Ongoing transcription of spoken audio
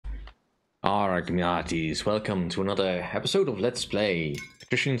Aragnatis, welcome to another episode of Let's Play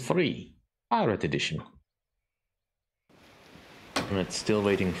Patrician 3 Pirate Edition. And it's still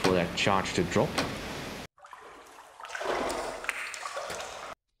waiting for that charge to drop.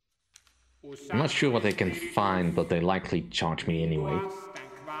 I'm not sure what they can find, but they likely charge me anyway.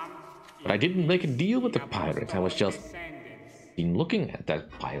 But I didn't make a deal with the pirate, I was just been looking at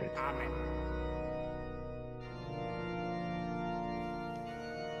that pirate.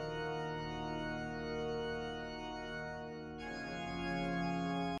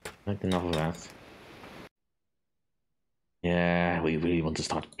 Not enough of that. Yeah, we really want to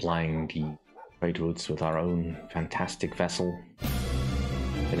start plying the trade routes with our own fantastic vessel.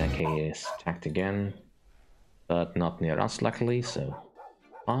 Beneke is attacked again, but not near us luckily, so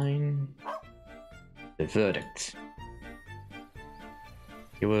fine. The verdict.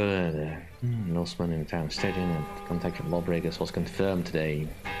 You were the Norseman in the town stadium and contact with lawbreakers was confirmed today.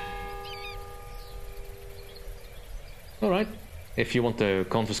 Alright. If you want to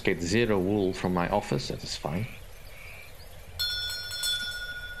confiscate 0 wool from my office, that is fine.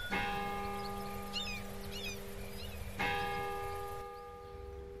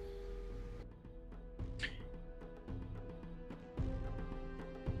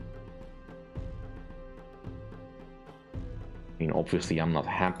 I mean, obviously I'm not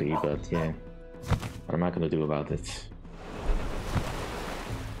happy, but yeah, what am I gonna do about it?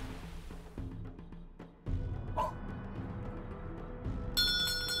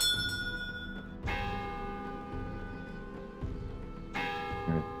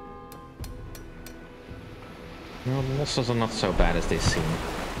 Well, the losses are not so bad as they seem.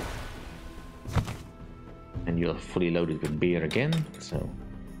 And you're fully loaded with beer again, so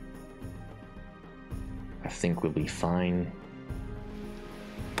I think we'll be fine.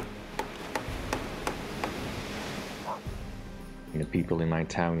 And the people in my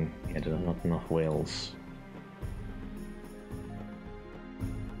town, yeah, there are not enough whales.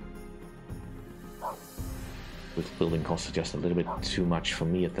 With building costs are just a little bit too much for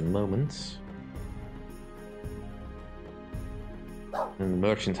me at the moment. And the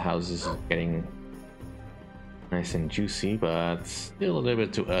merchant house is getting nice and juicy, but still a little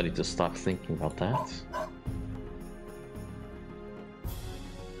bit too early to start thinking about that.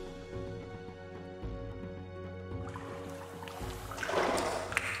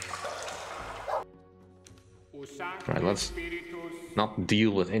 Right, let's not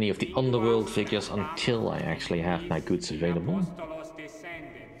deal with any of the underworld figures until I actually have my goods available.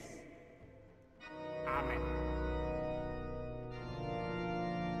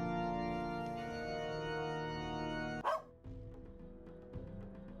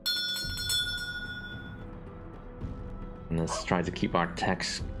 And let's try to keep our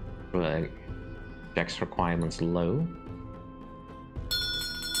tax requirements low.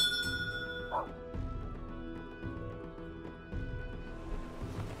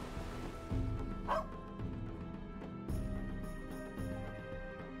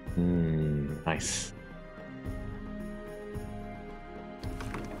 Nice.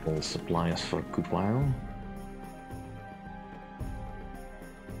 All suppliers for a good while.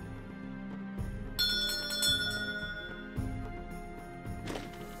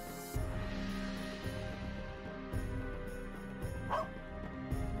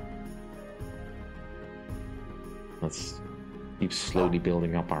 Let's keep slowly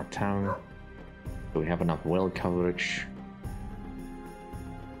building up our town so we have enough well coverage.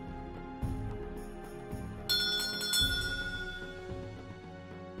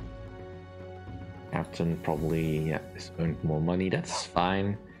 Captain probably has earned more money, that's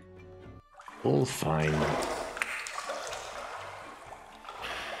fine. All fine.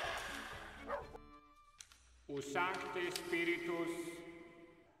 Usacte spiritus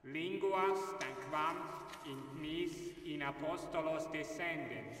linguas tanquam in mis in apostolos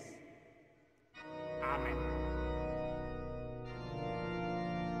descendens. Amen.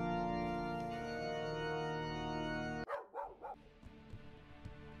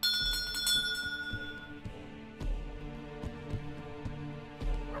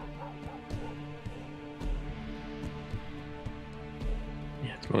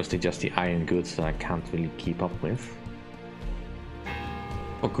 Mostly just the iron goods that I can't really keep up with.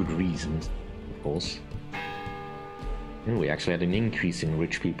 For good reasons, of course. And we actually had an increase in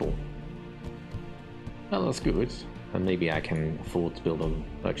rich people. Well, that's good. And maybe I can afford to build a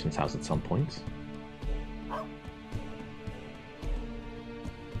merchant's house at some point.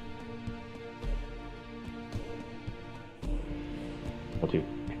 But we're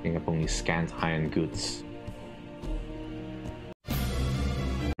picking up only scant iron goods.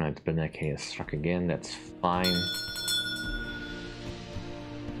 Right, Beneke is struck again, that's fine.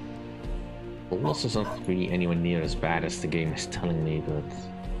 The loss is not really anywhere near as bad as the game is telling me, but...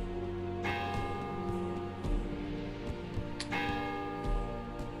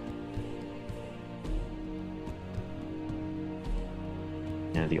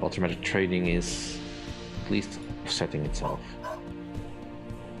 yeah, the automatic trading is at least offsetting itself.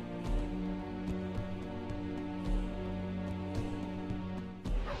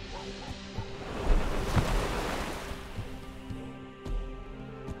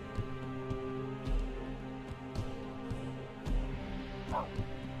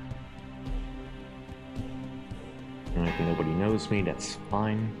 Nobody knows me, that's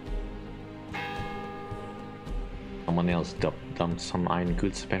fine. Someone else dumped some iron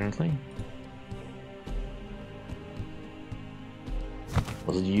goods, apparently.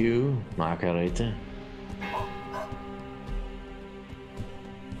 Was it you, Margarete?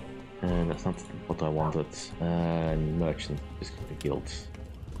 That's not what I wanted. Merchant, the guild.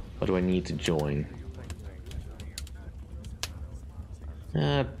 What do I need to join?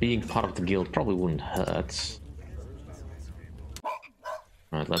 Being part of the guild probably wouldn't hurt.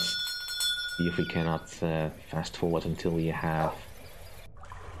 Right, let's see if we cannot fast forward until we have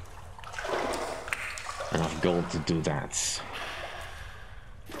enough gold to do that.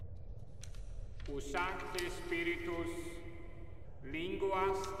 Usacte spiritus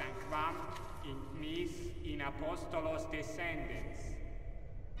linguas tanquam in mis in apostolos descendens.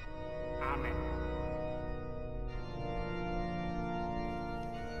 Amen.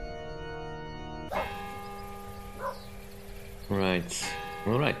 Right.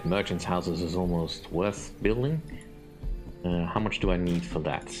 Alright, merchant's houses is almost worth building. How much do I need for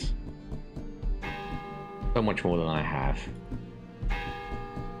that? So much more than I have.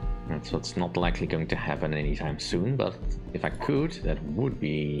 So it's not likely going to happen anytime soon, but if I could, that would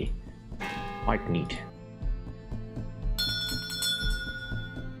be quite neat.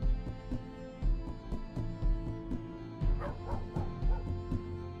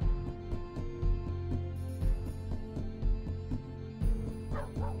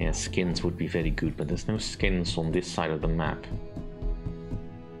 Yeah, skins would be very good, but there's no skins on this side of the map.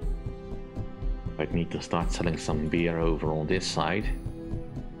 I'd need to start selling some beer over on this side.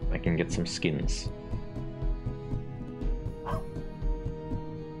 I can get some skins.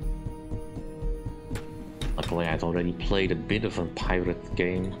 Luckily, I'd already played a bit of a pirate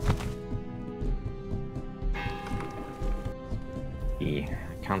game. Yeah,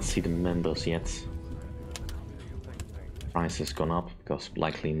 I can't see the members yet. Price has gone up because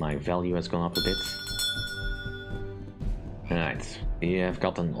likely my value has gone up a bit. Alright, we have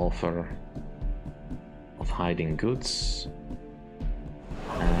got an offer of hiding goods.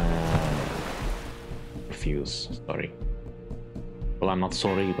 Refuse, sorry. Well, I'm not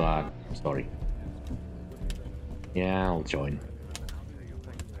sorry, but sorry. Yeah, I'll join.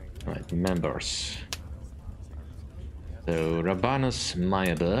 Alright, members. So, Rabanus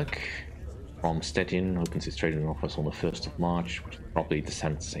Meyerberg from Stettin opens his trading office on the 1st of March, which will probably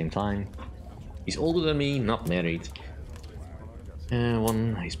descend at the same time. He's older than me, not married.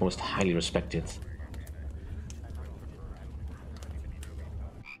 He's most highly respected.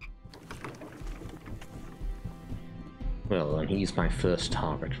 Well, and he's my first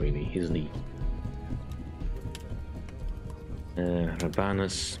target, really, isn't he?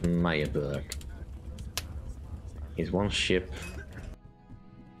 Rabanus Meyerberg. He's one ship.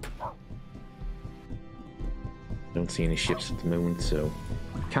 Don't see any ships at the moment, so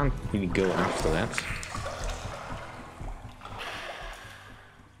can't really go after that.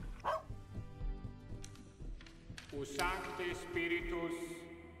 Usacte spiritus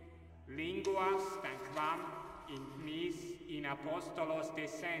linguas tanquam in mis in apostolos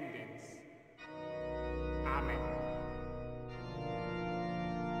descendens. Amen.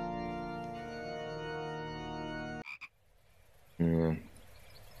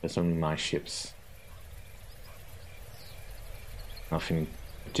 There's only my ships. Nothing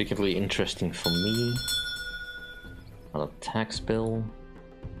particularly interesting for me. Another tax bill.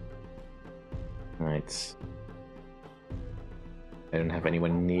 Right. I don't have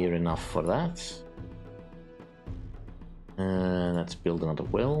anywhere near enough for that. Let's build another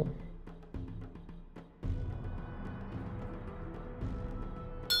well.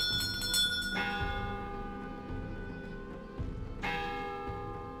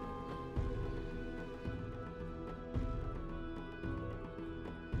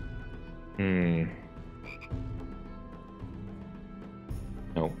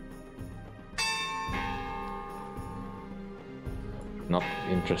 No. Not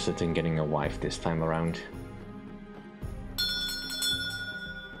interested in getting a wife this time around.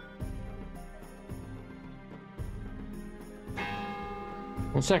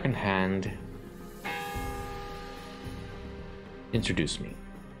 On second hand, Introduce me.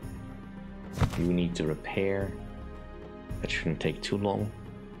 You need to repair. That shouldn't take too long.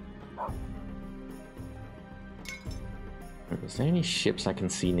 Is there any ships I can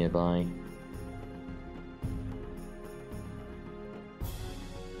see nearby?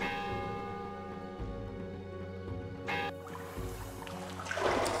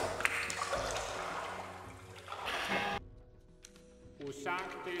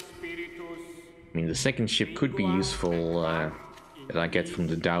 I mean, the second ship could be useful, that I get from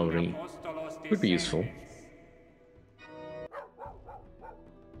the dowry. Could be useful.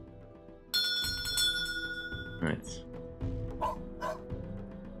 Right.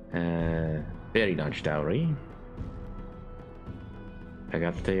 Very large dowry.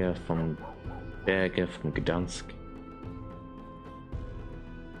 Agatea from Berge from Gdansk.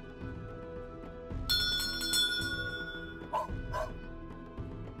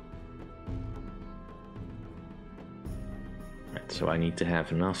 So I need to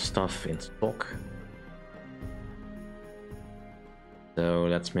have enough stuff in stock. So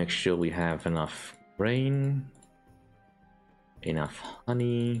let's make sure we have enough grain, enough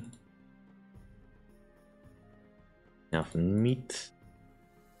honey, enough meat,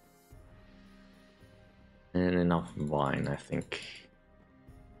 and enough wine, I think.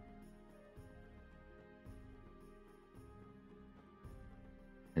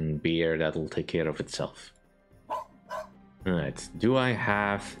 And beer, that'll take care of itself. Alright, do I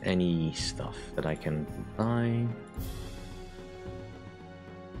have any stuff that I can buy?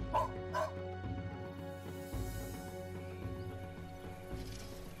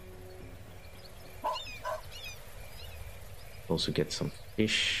 Also get some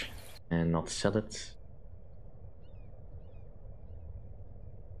fish and not sell it.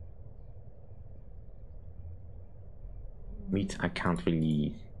 Meat I can't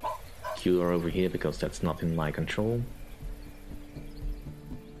really cure over here because that's not in my control.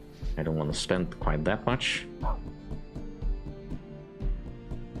 I don't want to spend quite that much.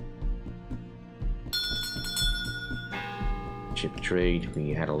 Ship trade,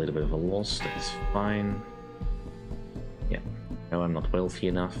 we had a little bit of a loss, that's fine. Yeah, no, I'm not wealthy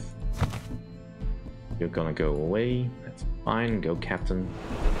enough. You're gonna go away, that's fine, go captain.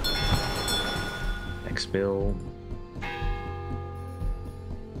 Expill.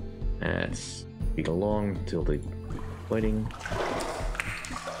 Let's speed along till the wedding.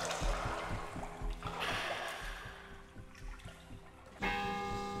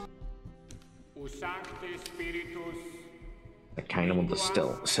 I kinda want to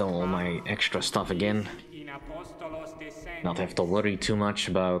still sell all my extra stuff again. Not have to worry too much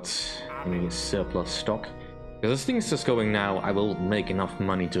about any surplus stock. Because as things is going now, I will make enough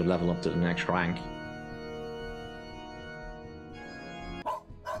money to level up to the next rank.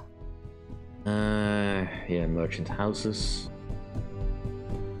 Yeah, merchant houses.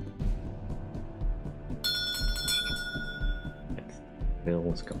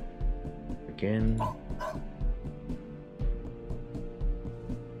 Let's go again.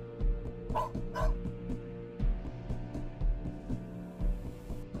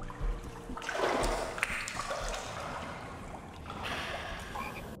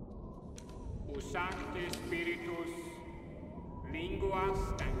 Usacte spiritus linguas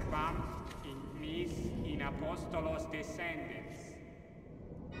tanquam ignis in apostolos descendens.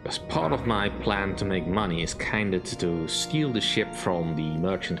 As part of my plan to make money is kinda to steal the ship from the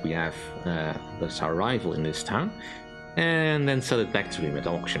merchant we have that's our rival in this town, and then sell it back to him at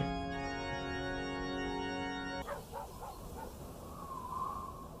auction.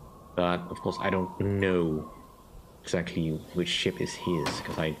 But of course I don't know exactly which ship is his,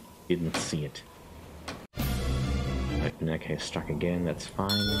 because I didn't see it. Right, in that case, struck again, that's fine.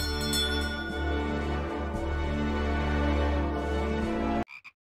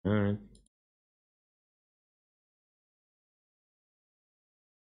 Alright.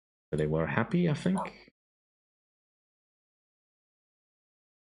 So they were happy, I think.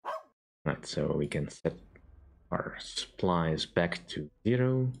 Right, so we can set our supplies back to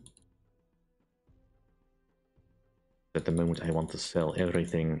 0. At the moment I want to sell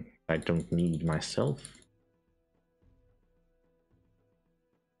everything I don't need myself.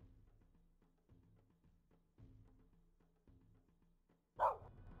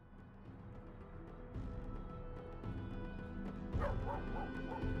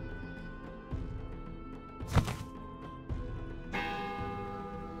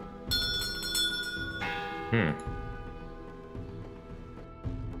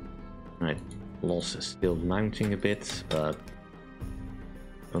 Right, loss is still mounting a bit, but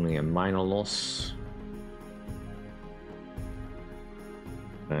only a minor loss.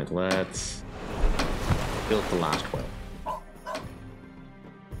 Right, let's build the last well.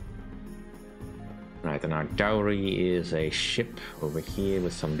 Right, and our dowry is a ship over here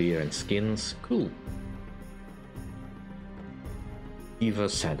with some beer and skins. Cool. Beaver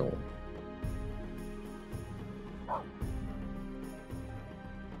saddle.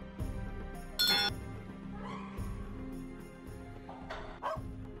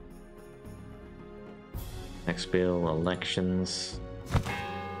 Next bill, elections.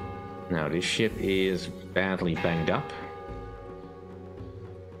 Now this ship is badly banged up.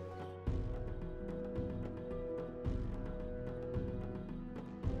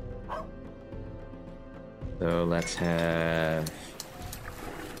 So let's have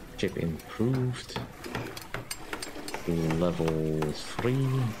ship improved to level 3.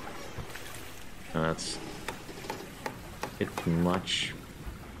 That's a bit much.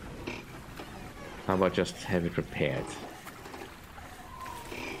 How about just have it repaired?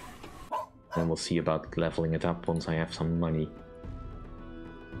 Then we'll see about leveling it up once I have some money.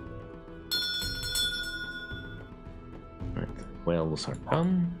 Right, wells are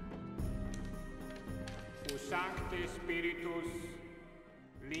done. Usacte spiritus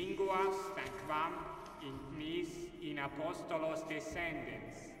linguas tanquam in mis in apostolos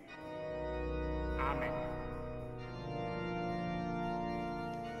descendens. Amen.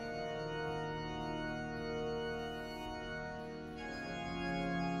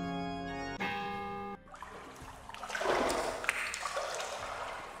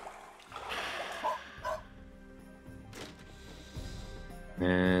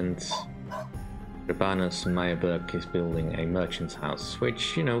 And Urbanus Meyerberg is building a merchant's house,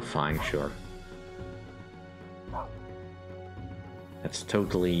 which, you know, fine, sure. That's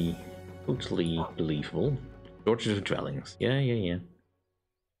totally believable. Shortage of dwellings. Yeah. And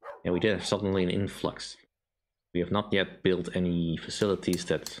we did have suddenly an influx. We have not yet built any facilities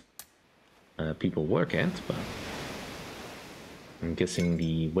that people work at, but I'm guessing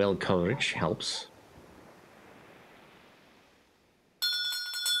the well coverage helps.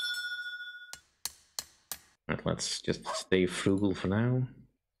 Right, let's just stay frugal for now.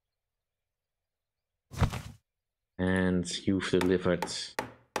 And you've delivered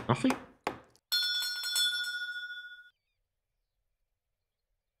nothing?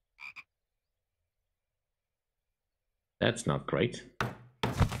 That's not great. I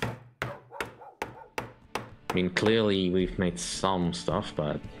mean, clearly we've made some stuff,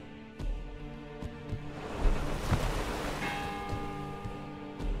 but...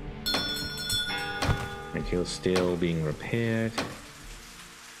 Radio's still being repaired.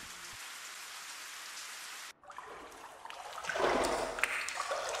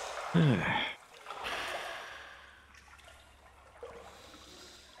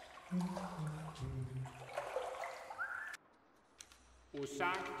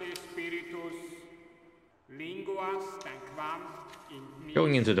 Usacte spiritus linguas tanquam in mis.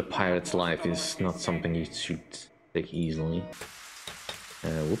 Going into the pirate's life is not something you should take easily.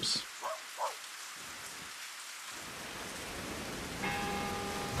 Whoops.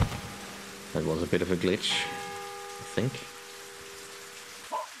 That was a bit of a glitch, I think.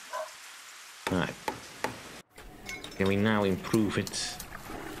 Alright. Can we now improve it?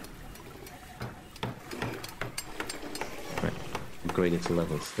 Right. Upgrade it to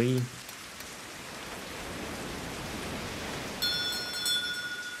level 3.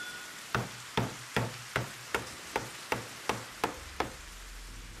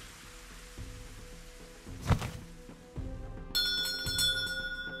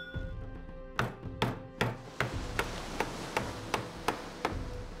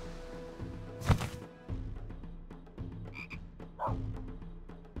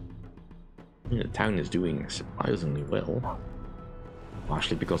 The town is doing surprisingly well.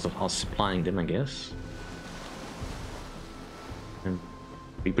 Partially because of us supplying them, I guess. And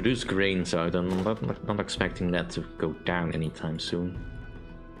we produce grain, so I'm not expecting that to go down anytime soon.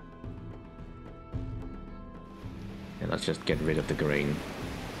 Yeah, let's just get rid of the grain.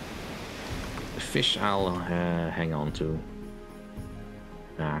 The fish I'll hang on to.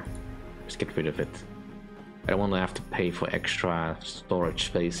 Just get rid of it. I don't want to have to pay for extra storage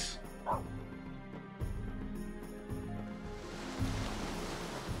space.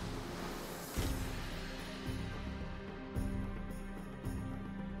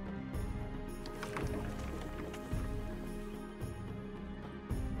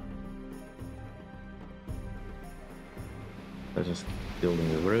 Just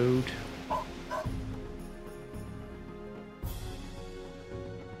building the road.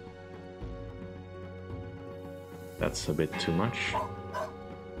 That's a bit too much.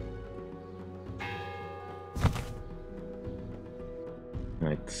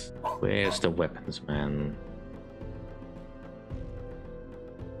 Right, where's the weapons man?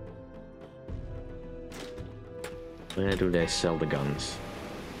 Where do they sell the guns?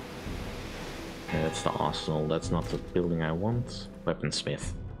 Yeah, that's the arsenal, that's not the building I want.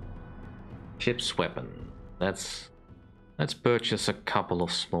 Weaponsmith. Ship's weapon. Let's purchase a couple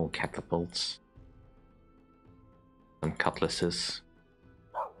of small catapults. Some cutlasses.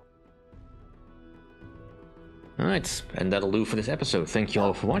 Alright, and that'll do for this episode. Thank you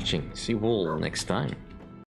all for watching. See you all next time.